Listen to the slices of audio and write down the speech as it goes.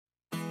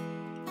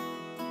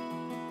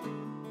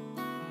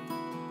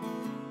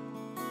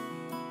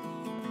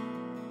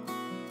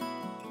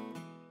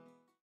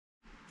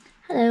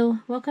Hello,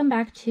 welcome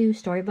back to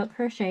Storybook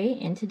Crochet.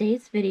 In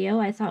today's video,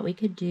 I thought we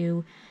could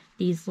do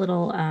these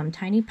little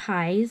tiny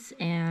pies,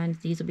 and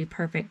these will be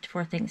perfect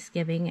for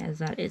Thanksgiving as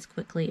that is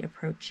quickly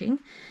approaching.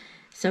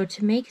 So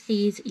to make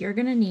these, you're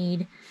going to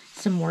need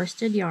some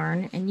worsted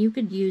yarn, and you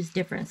could use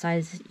different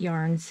size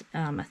yarns,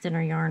 a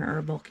thinner yarn or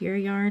a bulkier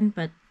yarn,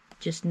 but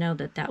just know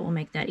that that will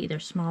make that either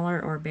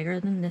smaller or bigger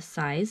than this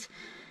size.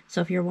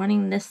 So if you're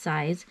wanting this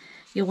size,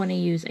 you'll want to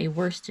use a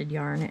worsted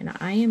yarn, and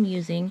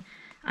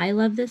I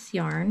love this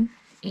yarn,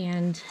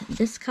 and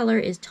this color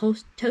is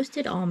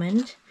toasted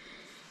almond.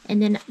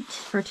 And then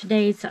for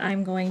today's,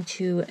 I'm going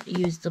to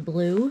use the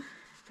blue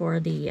for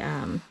the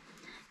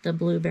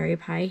blueberry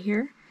pie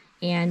here,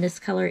 and this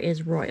color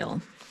is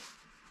royal.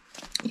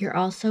 You're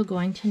also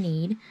going to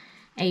need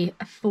a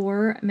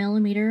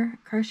 4mm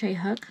crochet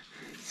hook,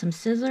 some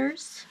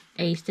scissors,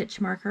 a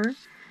stitch marker,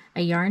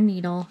 a yarn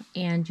needle,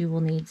 and you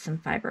will need some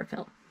fiber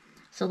fill.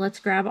 So let's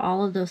grab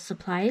all of those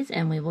supplies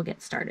and we will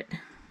get started.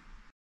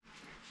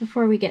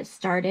 Before we get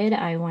started,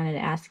 I wanted to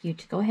ask you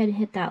to go ahead and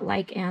hit that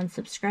like and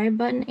subscribe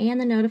button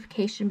and the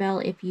notification bell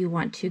if you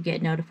want to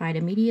get notified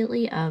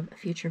immediately of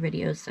future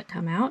videos that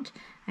come out.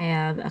 I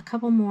have a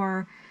couple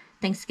more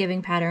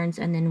Thanksgiving patterns,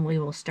 and then we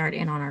will start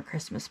in on our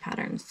Christmas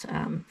patterns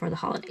for the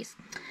holidays.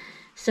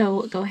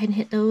 So go ahead and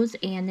hit those,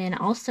 and then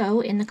also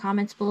in the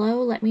comments below,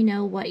 let me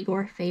know what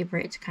your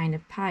favorite kind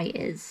of pie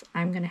is.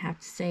 I'm going to have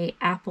to say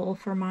apple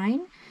for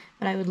mine,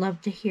 but I would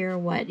love to hear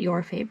what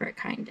your favorite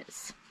kind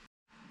is.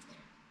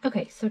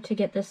 Okay, so to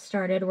get this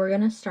started, we're going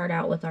to start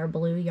out with our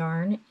blue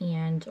yarn,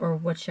 or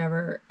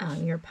whichever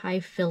your pie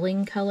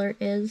filling color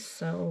is,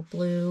 so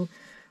blue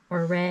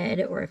or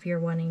red, or if you're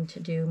wanting to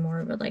do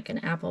more of like an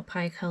apple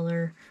pie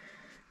color,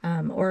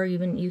 or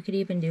even you could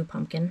even do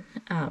pumpkin.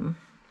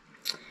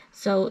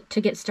 So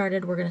to get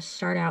started, we're going to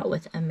start out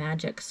with a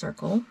magic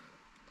circle,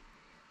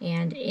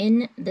 and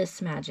in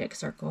this magic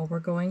circle, we're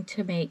going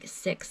to make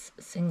 6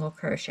 single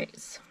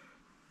crochets.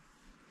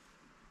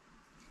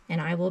 And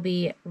I will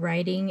be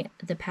writing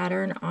the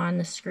pattern on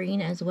the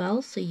screen as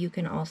well, so you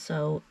can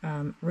also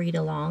read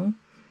along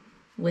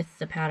with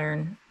the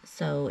pattern.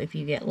 So if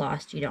you get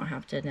lost, you don't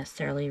have to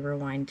necessarily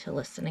rewind to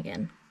listen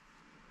again.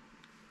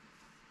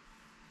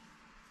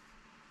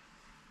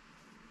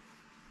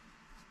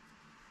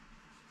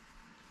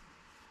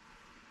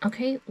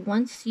 Okay,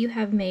 once you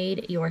have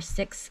made your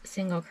 6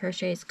 single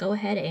crochets, go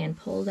ahead and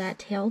pull that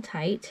tail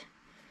tight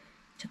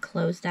to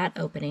close that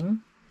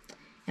opening.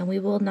 And we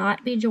will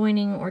not be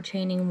joining or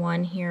chaining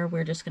one here.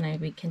 We're just going to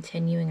be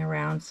continuing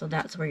around, so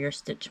that's where your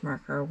stitch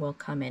marker will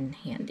come in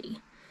handy.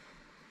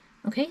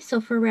 Okay,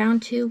 so for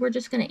round 2, we're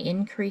just going to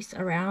increase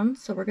around.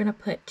 So we're going to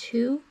put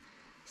 2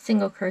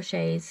 single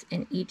crochets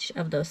in each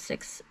of those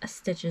 6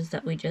 stitches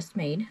that we just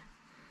made.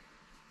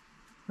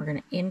 We're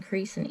going to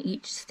increase in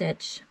each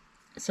stitch.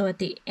 So at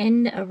the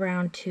end of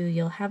round 2,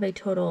 you'll have a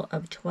total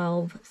of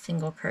 12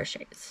 single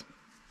crochets.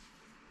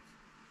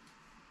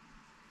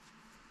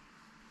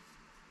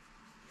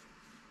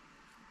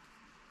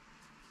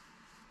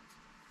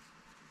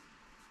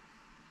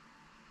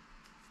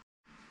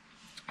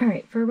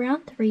 Alright, for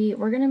round 3,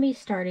 we're going to be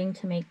starting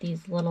to make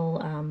these little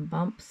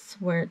bumps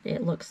where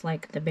it looks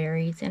like the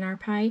berries in our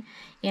pie.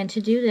 And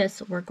to do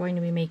this, we're going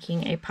to be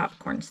making a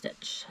popcorn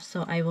stitch.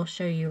 So I will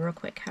show you real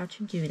quick how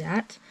to do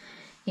that.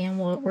 And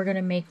we're going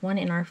to make one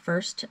in our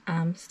first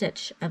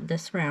stitch of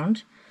this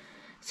round.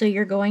 So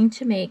you're going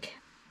to make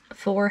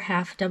 4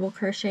 half double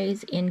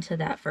crochets into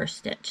that first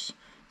stitch.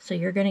 So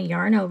you're going to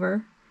yarn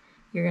over,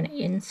 you're going to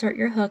insert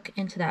your hook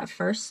into that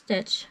first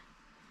stitch,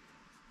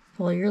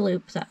 pull your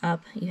loops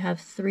up. You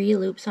have 3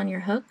 loops on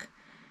your hook.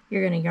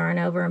 You're going to yarn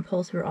over and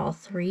pull through all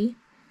 3.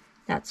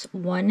 That's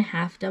 1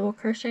 half double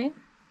crochet.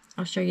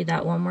 I'll show you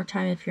that one more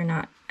time if you're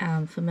not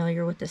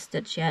familiar with the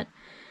stitch yet.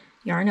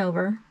 Yarn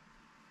over,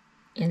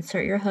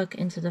 insert your hook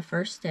into the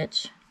first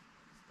stitch,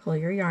 pull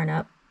your yarn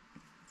up,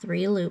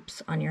 3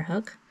 loops on your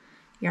hook,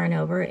 yarn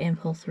over and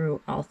pull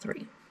through all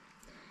 3.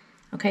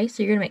 Okay,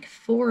 so you're going to make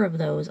 4 of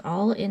those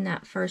all in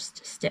that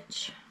first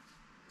stitch.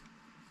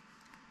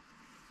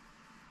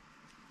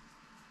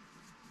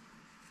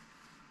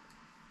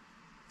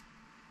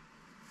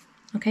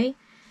 Okay,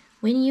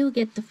 when you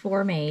get the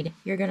 4 made,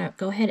 you're going to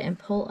go ahead and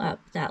pull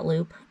up that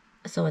loop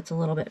so it's a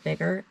little bit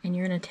bigger, and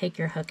you're going to take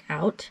your hook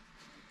out.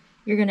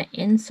 You're going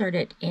to insert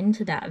it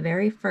into that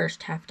very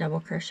first half double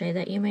crochet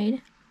that you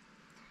made,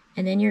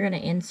 and then you're going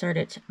to insert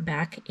it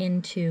back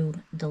into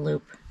the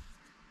loop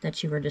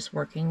that you were just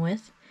working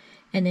with,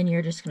 and then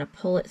you're just going to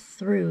pull it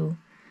through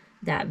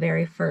that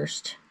very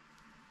first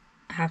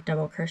half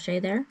double crochet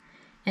there,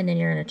 and then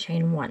you're going to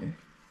chain 1.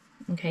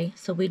 Okay,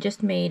 so we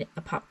just made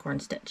a popcorn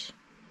stitch.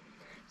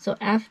 So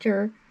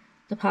after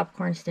the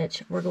popcorn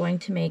stitch, we're going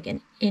to make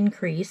an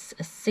increase,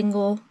 a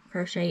single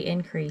crochet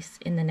increase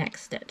in the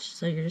next stitch.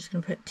 So you're just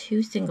going to put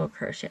 2 single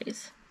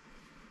crochets.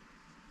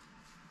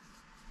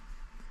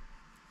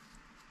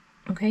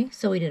 Okay,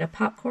 so we did a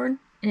popcorn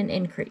and an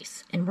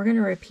increase, and we're going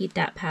to repeat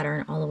that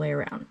pattern all the way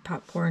around.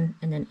 Popcorn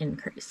and then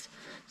increase.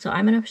 So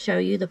I'm going to show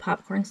you the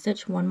popcorn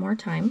stitch one more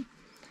time.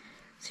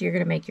 So you're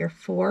going to make your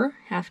 4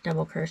 half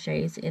double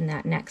crochets in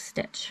that next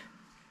stitch.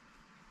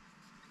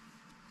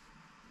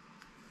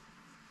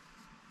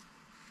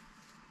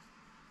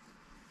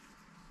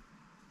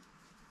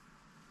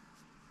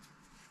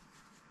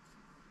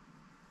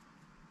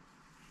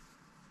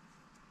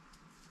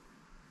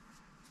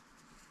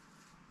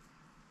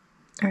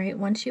 Alright,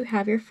 once you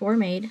have your 4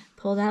 made,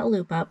 pull that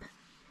loop up,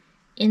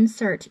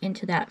 insert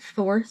into that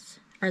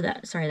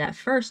that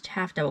first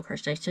half double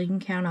crochet, so you can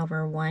count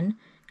over 1,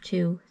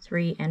 2,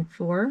 3, and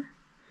 4.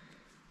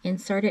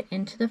 Insert it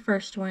into the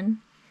first one,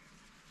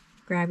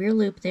 grab your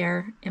loop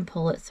there and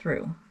pull it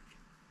through.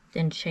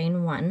 Then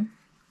chain 1,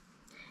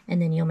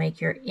 and then you'll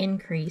make your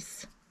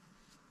increase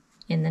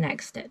in the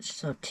next stitch,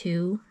 so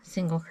 2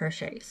 single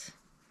crochets.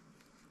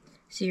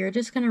 So you're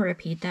just going to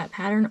repeat that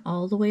pattern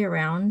all the way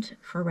around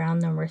for round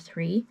number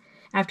 3.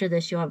 After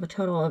this, you'll have a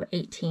total of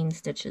 18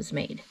 stitches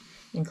made,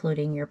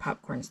 including your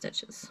popcorn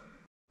stitches.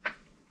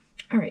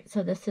 Alright,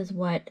 so this is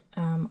what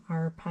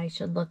our pie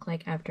should look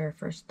like after our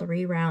first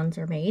 3 rounds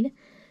are made.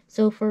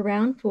 So for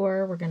round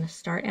 4, we're going to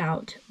start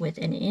out with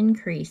an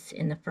increase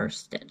in the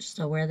first stitch.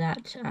 So where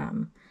that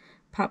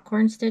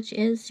popcorn stitch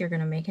is, you're going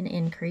to make an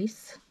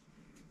increase.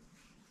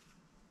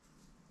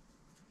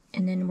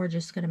 And then we're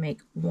just going to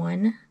make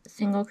 1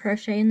 single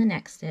crochet in the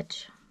next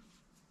stitch,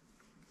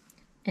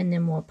 and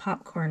then we'll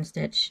popcorn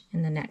stitch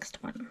in the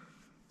next one.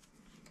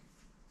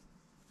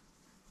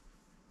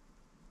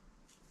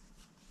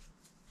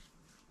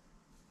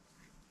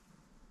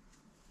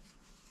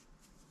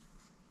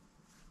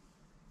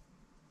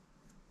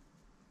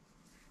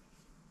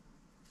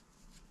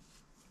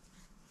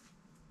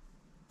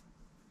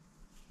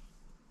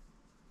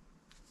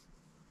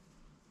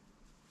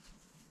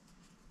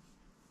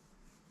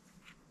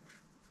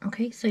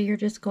 Okay, so you're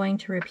just going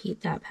to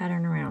repeat that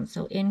pattern around.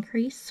 So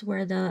increase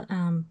where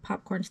the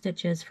popcorn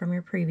stitch is from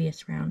your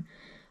previous round,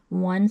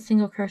 1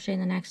 single crochet in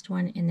the next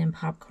one, and then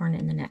popcorn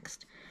in the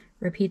next.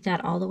 Repeat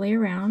that all the way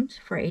around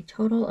for a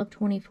total of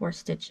 24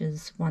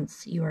 stitches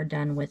once you are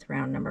done with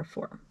round number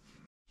 4.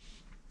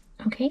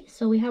 Okay,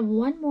 so we have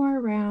one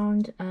more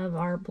round of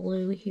our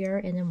blue here,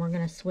 and then we're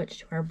going to switch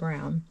to our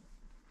brown.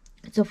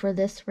 So for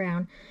this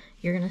round,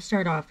 you're going to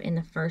start off in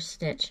the first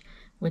stitch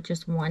with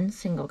just 1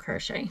 single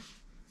crochet.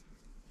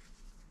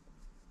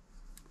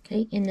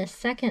 Okay, in the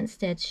second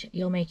stitch,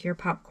 you'll make your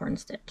popcorn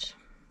stitch.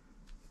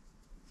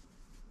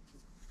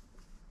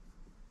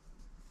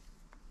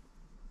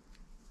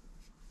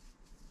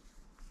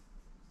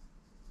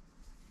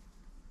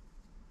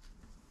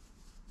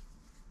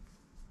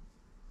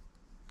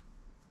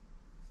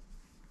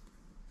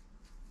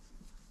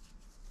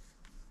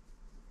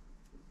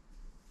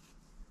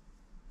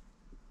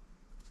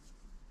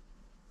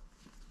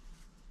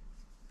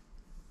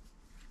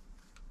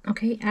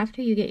 Okay,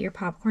 after you get your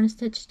popcorn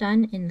stitch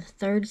done, in the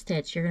third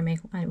stitch, you're going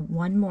to make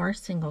 1 more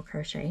single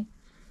crochet.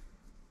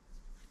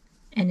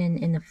 And then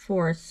in the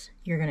fourth,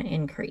 you're going to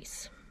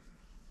increase.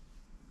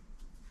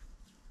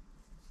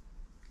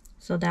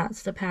 So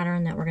that's the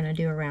pattern that we're going to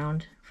do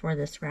around for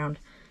this round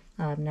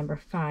number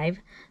 5.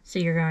 So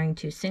you're going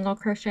to single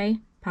crochet,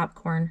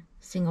 popcorn,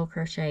 single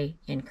crochet,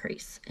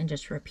 increase, and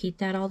just repeat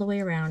that all the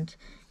way around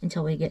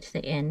until we get to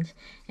the end.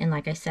 And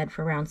like I said,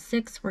 for round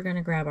 6, we're going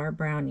to grab our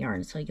brown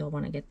yarn, so you'll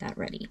want to get that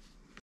ready.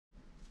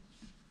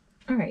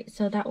 Alright,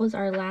 so that was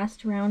our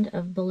last round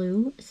of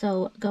blue.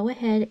 So go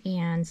ahead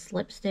and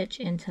slip stitch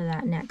into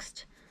that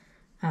next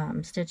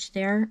stitch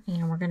there,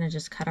 and we're going to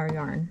just cut our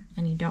yarn.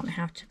 And you don't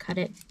have to cut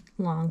it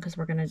long because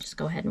we're going to just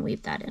go ahead and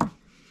weave that in.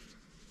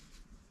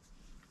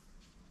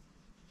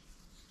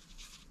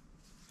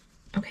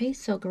 Okay,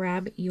 so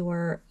grab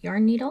your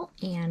yarn needle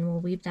and we'll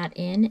weave that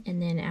in,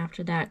 and then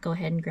after that go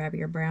ahead and grab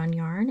your brown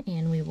yarn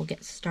and we will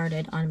get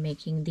started on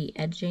making the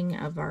edging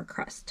of our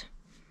crust.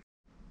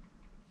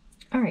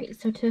 Alright,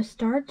 so to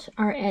start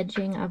our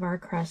edging of our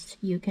crust,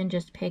 you can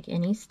just pick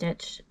any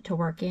stitch to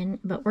work in,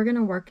 but we're going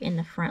to work in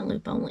the front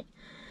loop only.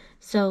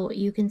 So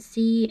you can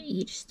see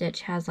each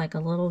stitch has like a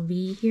little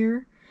V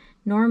here.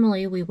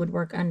 Normally we would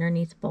work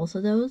underneath both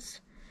of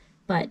those,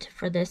 but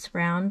for this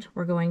round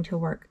we're going to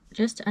work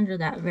just under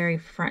that very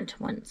front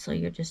one. So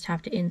you just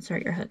have to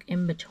insert your hook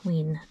in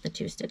between the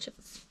 2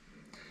 stitches.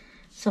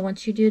 So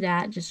once you do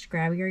that, just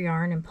grab your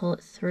yarn and pull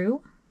it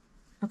through.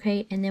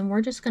 Okay, and then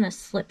we're just going to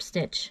slip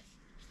stitch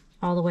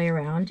all the way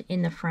around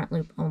in the front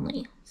loop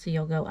only. So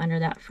you'll go under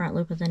that front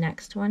loop of the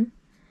next one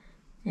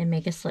and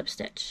make a slip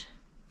stitch.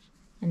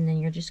 And then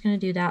you're just going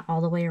to do that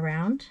all the way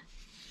around.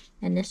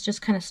 And this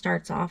just kind of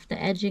starts off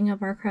the edging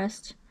of our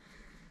crust.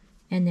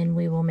 And then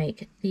we will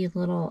make the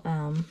little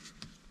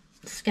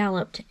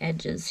scalloped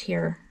edges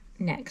here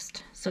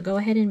next. So go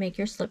ahead and make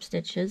your slip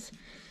stitches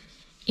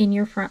in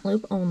your front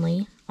loop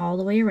only all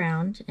the way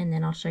around, and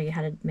then I'll show you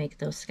how to make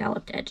those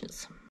scalloped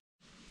edges.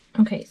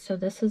 Okay, so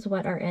this is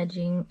what our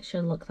edging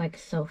should look like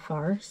so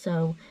far.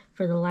 So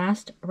for the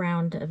last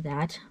round of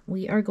that,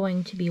 we are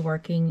going to be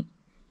working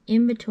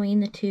in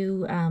between the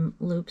 2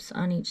 loops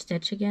on each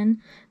stitch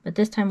again, but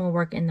this time we'll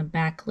work in the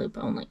back loop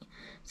only.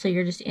 So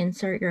you're just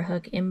insert your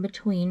hook in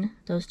between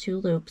those 2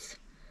 loops,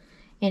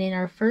 And in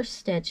our first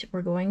stitch,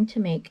 we're going to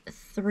make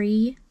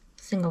 3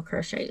 single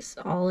crochets,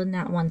 all in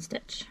that one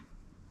stitch.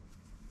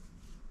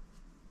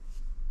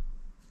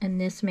 And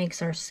this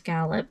makes our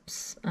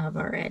scallops of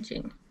our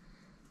edging.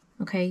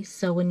 Okay,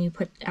 so when you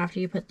after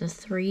you put the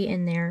 3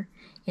 in there,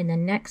 in the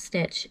next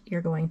stitch,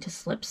 you're going to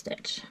slip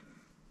stitch.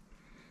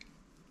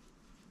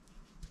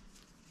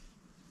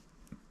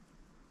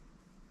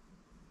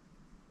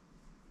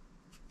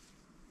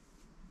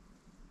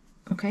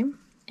 Okay,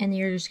 and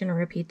you're just going to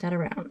repeat that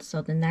around.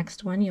 So the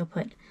next one, you'll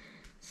put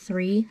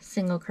 3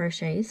 single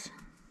crochets,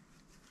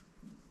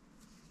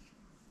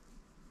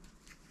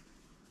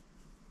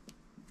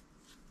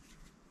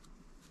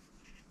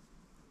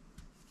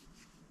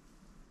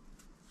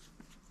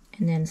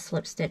 and then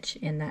slip stitch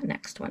in that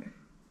next one.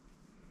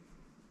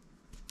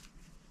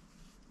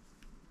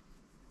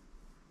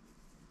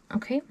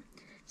 Okay,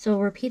 so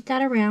repeat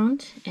that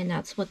around, and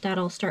that's what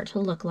that'll start to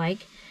look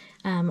like.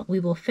 We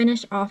will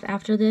finish off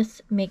after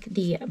this, make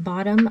the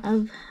bottom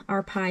of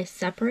our pie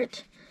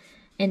separate,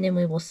 and then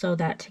we will sew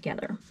that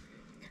together.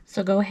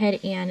 So go ahead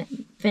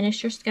and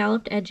finish your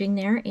scalloped edging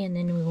there, and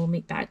then we will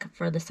meet back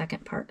for the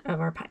second part of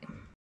our pie.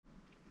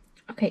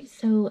 Okay,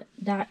 so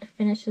that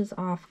finishes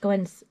off. Go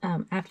ahead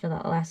and after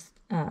that last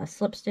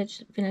slip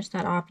stitch, finish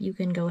that off. You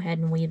can go ahead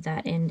and weave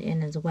that end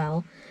in as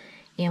well.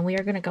 And we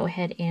are going to go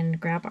ahead and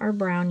grab our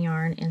brown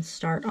yarn and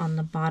start on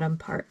the bottom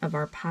part of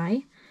our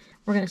pie.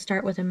 We're going to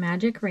start with a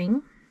magic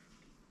ring.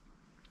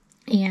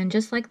 And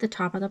just like the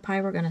top of the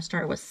pie, we're going to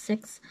start with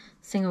 6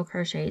 single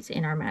crochets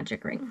in our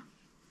magic ring.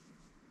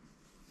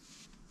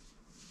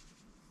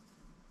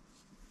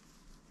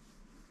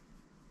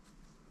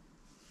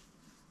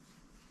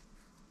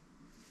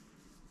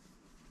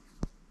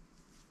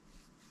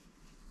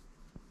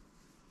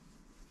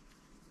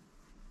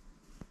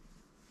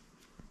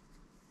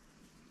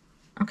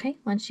 Okay,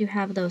 once you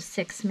have those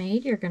 6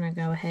 made, you're going to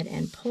go ahead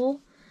and pull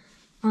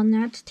on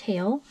that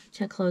tail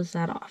to close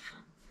that off.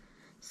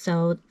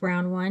 So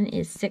round 1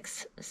 is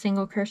 6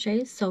 single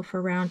crochets. So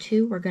for round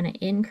 2, we're going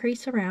to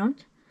increase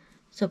around.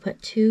 So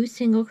put 2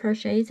 single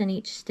crochets in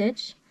each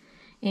stitch.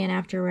 And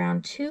after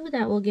round 2,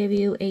 that will give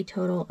you a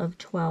total of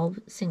 12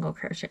 single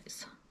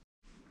crochets.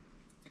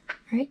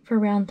 All right, for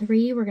round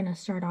 3, we're going to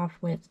start off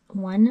with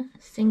 1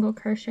 single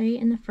crochet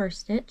in the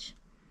first stitch.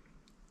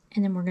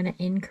 And then we're going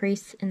to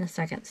increase in the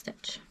second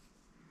stitch.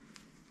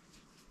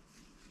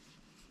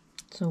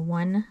 So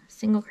 1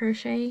 single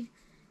crochet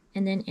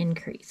and then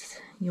increase.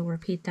 You'll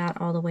repeat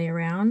that all the way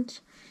around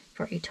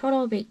for a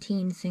total of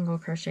 18 single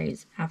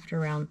crochets after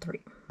round 3.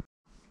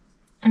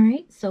 All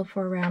right, so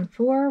for round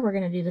 4, we're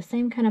going to do the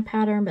same kind of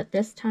pattern, but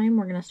this time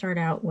we're going to start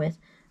out with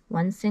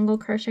 1 single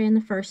crochet in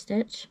the first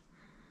stitch,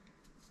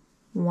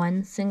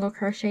 1 single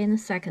crochet in the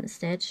second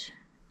stitch,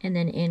 and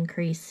then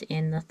increase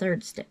in the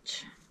third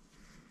stitch.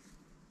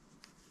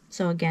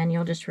 So again,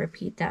 you'll just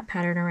repeat that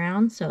pattern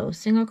around. So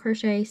single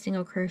crochet,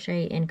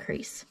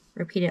 increase.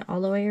 Repeat it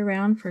all the way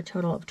around for a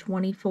total of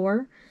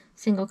 24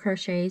 single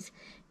crochets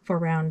for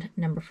round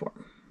number 4.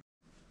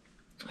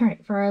 All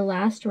right, for our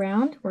last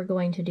round, we're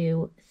going to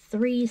do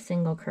 3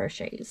 single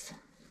crochets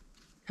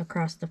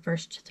across the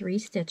first 3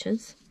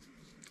 stitches,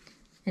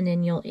 and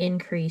then you'll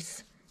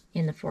increase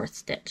in the 4th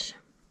stitch.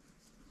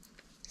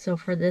 So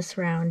for this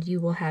round, you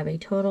will have a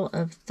total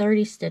of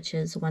 30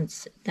 stitches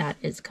once that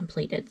is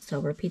completed. So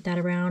repeat that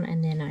around,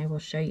 and then I will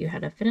show you how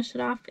to finish it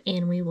off,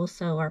 and we will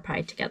sew our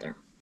pie together.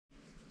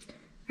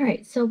 All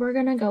right, so we're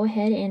going to go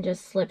ahead and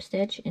just slip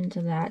stitch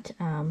into that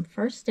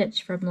first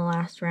stitch from the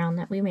last round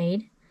that we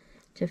made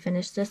to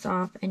finish this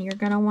off, and you're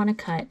going to want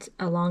to cut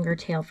a longer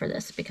tail for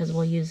this because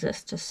we'll use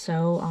this to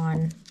sew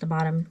on the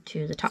bottom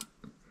to the top.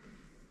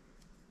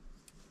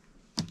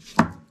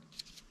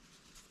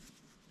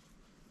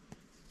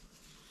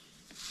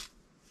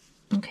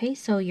 Okay,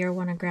 so you'll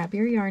want to grab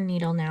your yarn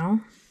needle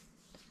now.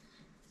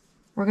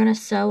 We're going to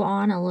sew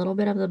on a little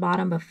bit of the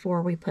bottom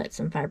before we put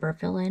some fiber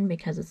fill in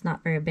because it's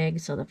not very big,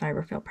 so the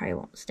fiber fill probably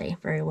won't stay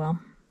very well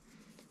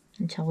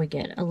until we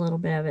get a little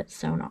bit of it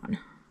sewn on.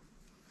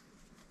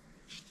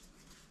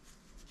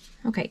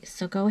 Okay,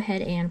 so go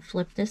ahead and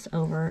flip this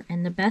over,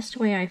 and the best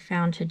way I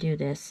found to do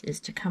this is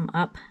to come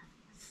up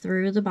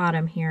through the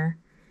bottom here,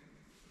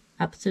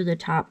 up through the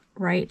top,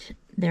 right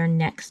there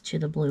next to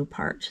the blue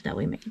part that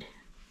we made.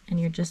 And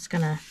you're just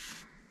gonna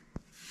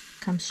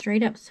come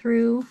straight up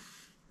through,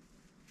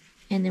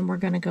 and then we're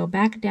gonna go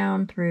back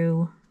down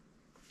through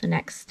the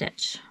next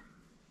stitch.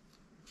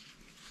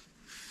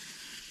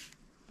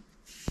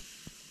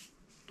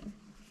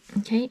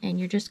 Okay, and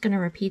you're just gonna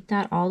repeat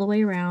that all the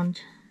way around.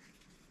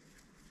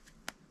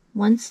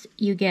 Once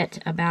you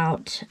get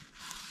about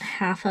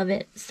half of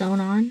it sewn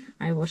on,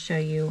 I will show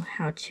you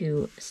how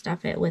to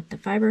stuff it with the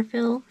fiber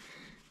fill.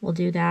 We'll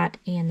do that,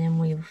 and then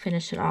we will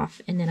finish it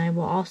off. And then I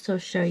will also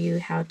show you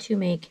how to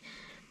make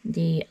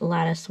the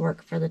lattice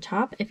work for the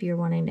top if you're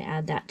wanting to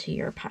add that to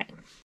your pie.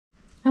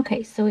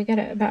 Okay, so we got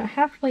it about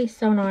halfway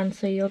sewn on,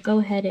 so you'll go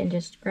ahead and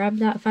just grab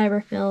that fiber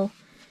fill,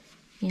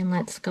 and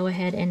let's go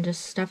ahead and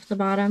just stuff the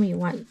bottom. You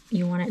want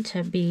it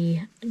to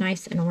be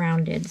nice and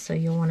rounded, so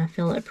you'll want to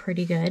fill it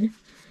pretty good.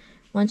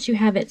 Once you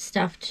have it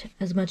stuffed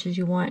as much as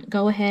you want,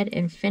 go ahead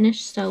and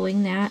finish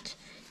sewing that,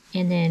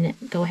 and then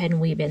go ahead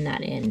and weave in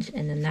that end,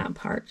 and then that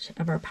part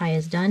of our pie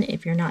is done.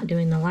 If you're not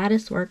doing the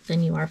lattice work,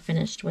 then you are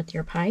finished with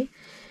your pie.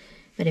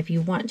 But if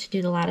you want to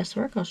do the lattice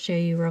work, I'll show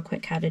you real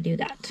quick how to do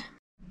that.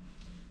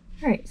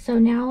 Alright, so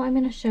now I'm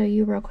going to show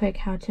you real quick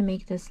how to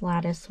make this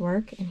lattice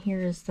work, and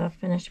here is the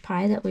finished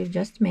pie that we've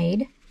just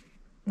made.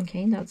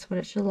 Okay, that's what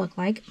it should look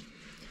like.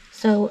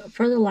 So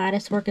for the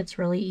lattice work, it's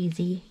really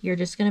easy. You're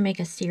just going to make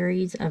a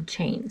series of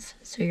chains.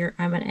 So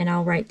and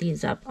I'll write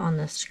these up on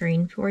the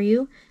screen for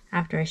you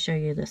after I show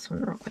you this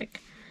one real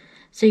quick.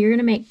 So you're going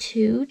to make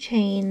 2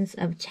 chains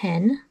of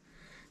 10.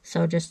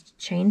 So just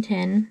chain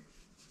 10.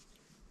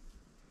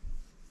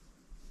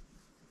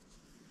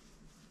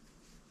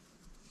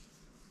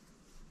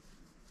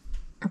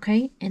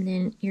 Okay, and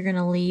then you're going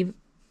to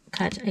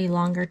cut a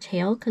longer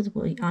tail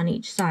on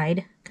each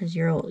side, because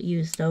you'll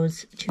use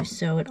those to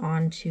sew it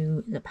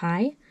onto the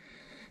pie.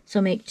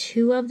 So make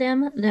 2 of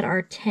them that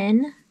are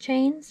 10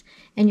 chains,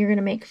 and you're going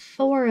to make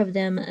 4 of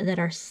them that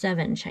are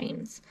 7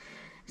 chains.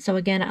 So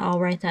again, I'll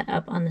write that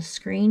up on the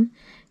screen.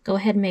 Go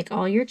ahead and make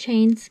all your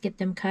chains, get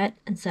them cut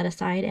and set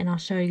aside, and I'll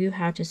show you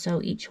how to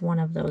sew each one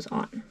of those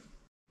on.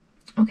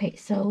 Okay,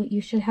 so you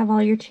should have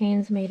all your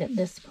chains made at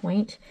this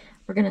point.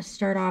 We're going to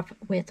start off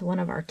with one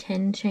of our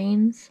 10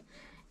 chains,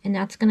 and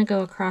that's going to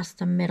go across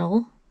the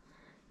middle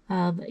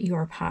of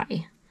your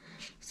pie.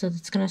 So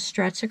it's going to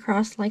stretch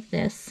across like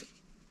this,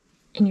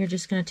 and you're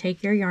just going to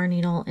take your yarn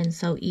needle and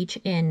sew each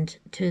end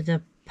to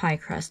the pie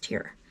crust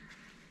here.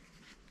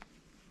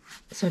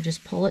 So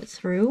just pull it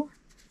through,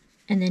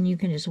 and then you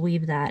can just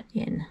weave that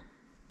in.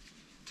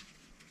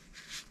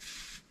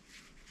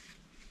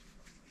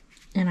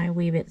 And I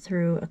weave it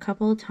through a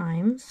couple of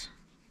times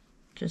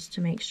just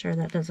to make sure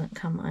that doesn't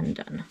come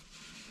undone.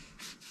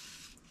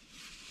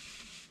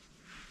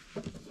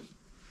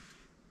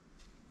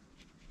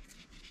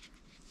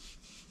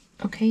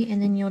 Okay,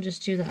 and then you'll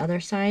just do the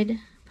other side,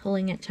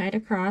 pulling it tight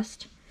across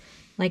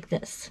like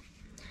this.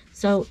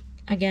 So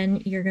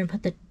again, you're going to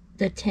put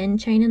the 10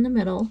 chain in the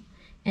middle,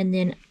 and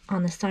then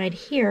on the side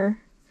here,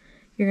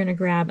 you're going to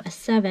grab a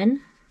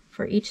 7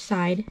 for each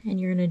side, and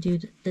you're going to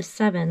do the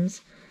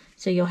 7s.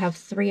 So you'll have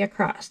 3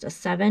 across, a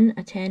 7,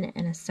 a 10,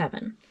 and a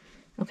 7.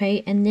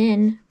 Okay, and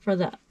then for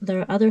the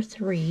other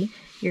 3,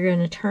 you're going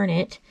to turn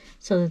it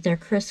so that they're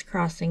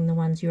crisscrossing the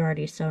ones you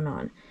already sewn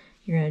on.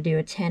 You're going to do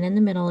a 10 in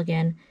the middle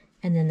again,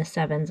 and then the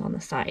 7s on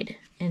the side.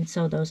 And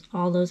sew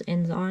all those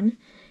ends on,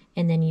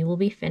 and then you will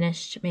be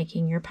finished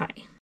making your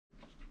pie.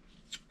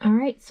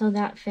 Alright, so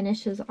that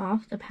finishes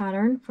off the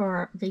pattern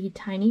for the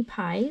tiny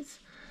pies.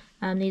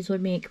 These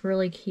would make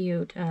really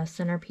cute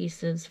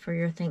centerpieces for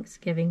your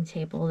Thanksgiving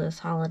table this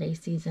holiday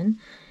season.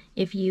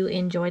 If you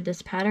enjoyed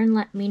this pattern,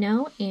 let me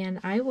know, and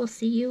I will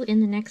see you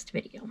in the next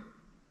video.